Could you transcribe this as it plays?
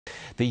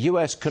The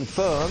U.S.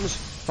 confirms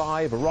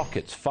 5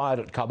 rockets fired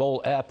at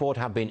Kabul airport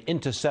have been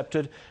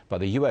intercepted by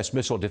the U.S.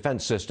 missile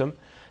defense system.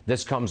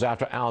 This comes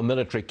after our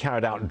military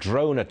carried out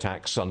drone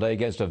attacks Sunday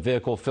against a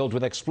vehicle filled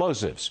with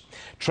explosives.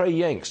 Trey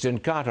Yingst in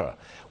Qatar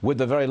with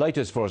the very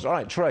latest for us. All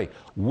right, Trey,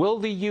 will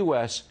the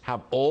U.S.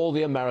 have all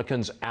the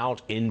Americans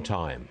out in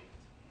time?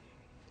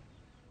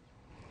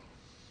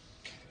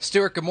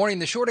 Stuart, good morning.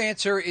 The short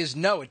answer is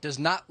no, it does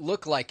not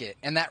look like it.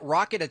 And that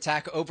rocket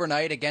attack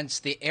overnight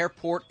against the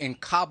airport in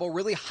Kabul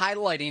really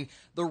highlighting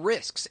the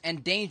risks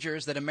and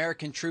dangers that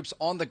American troops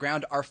on the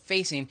ground are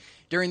facing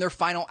during their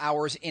final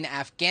hours in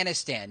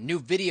Afghanistan. New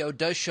video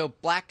does show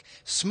black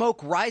smoke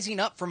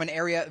rising up from an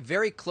area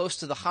very close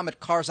to the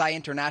Hamid Karzai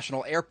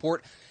International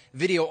Airport.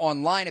 Video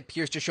online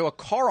appears to show a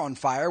car on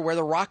fire where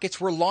the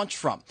rockets were launched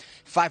from.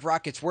 5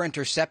 rockets were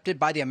intercepted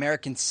by the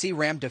American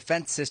CRAM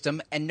defense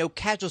system, and no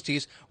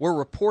casualties were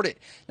reported.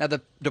 Now,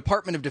 the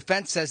Department of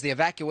Defense says the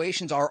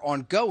evacuations are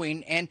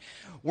ongoing and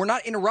were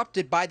not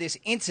interrupted by this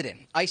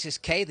incident.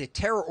 ISIS-K, the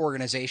terror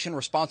organization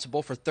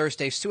responsible for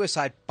Thursday's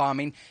suicide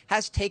bombing,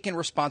 has taken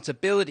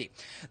responsibility.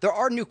 There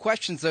are new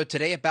questions, though,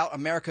 today about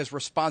America's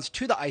response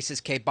to the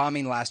ISIS-K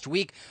bombing last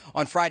week.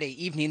 On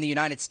Friday evening, the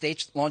United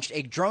States launched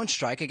a drone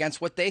strike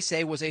against what they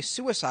say was a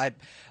suicide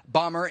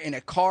bomber in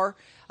a car.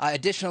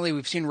 Additionally,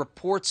 we've seen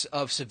reports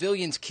of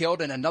civilians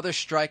killed in another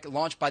strike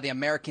launched by the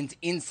Americans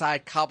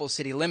inside Kabul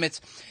city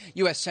limits.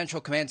 U.S.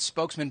 Central Command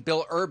spokesman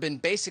Bill Urban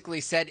basically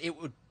said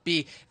it would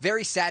be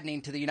very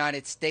saddening to the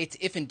United States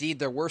if indeed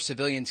there were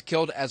civilians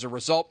killed as a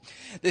result.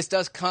 This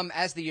does come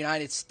as the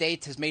United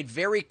States has made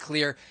very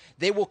clear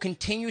they will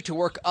continue to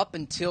work up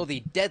until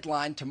the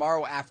deadline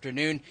tomorrow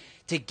afternoon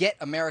to get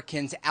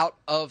Americans out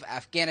of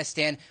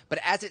Afghanistan. But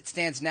as it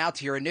stands now,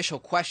 to your initial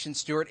question,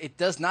 Stuart, it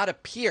does not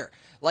appear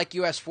like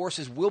U.S.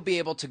 forces will be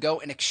able to go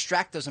and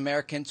extract those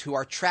Americans who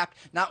are trapped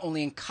not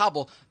only in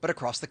Kabul, but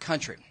across the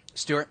country.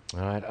 Stuart?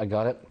 All right, I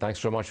got it. Thanks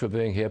very much for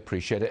being here.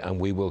 Appreciate it. And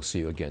we will see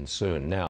you again soon. Now,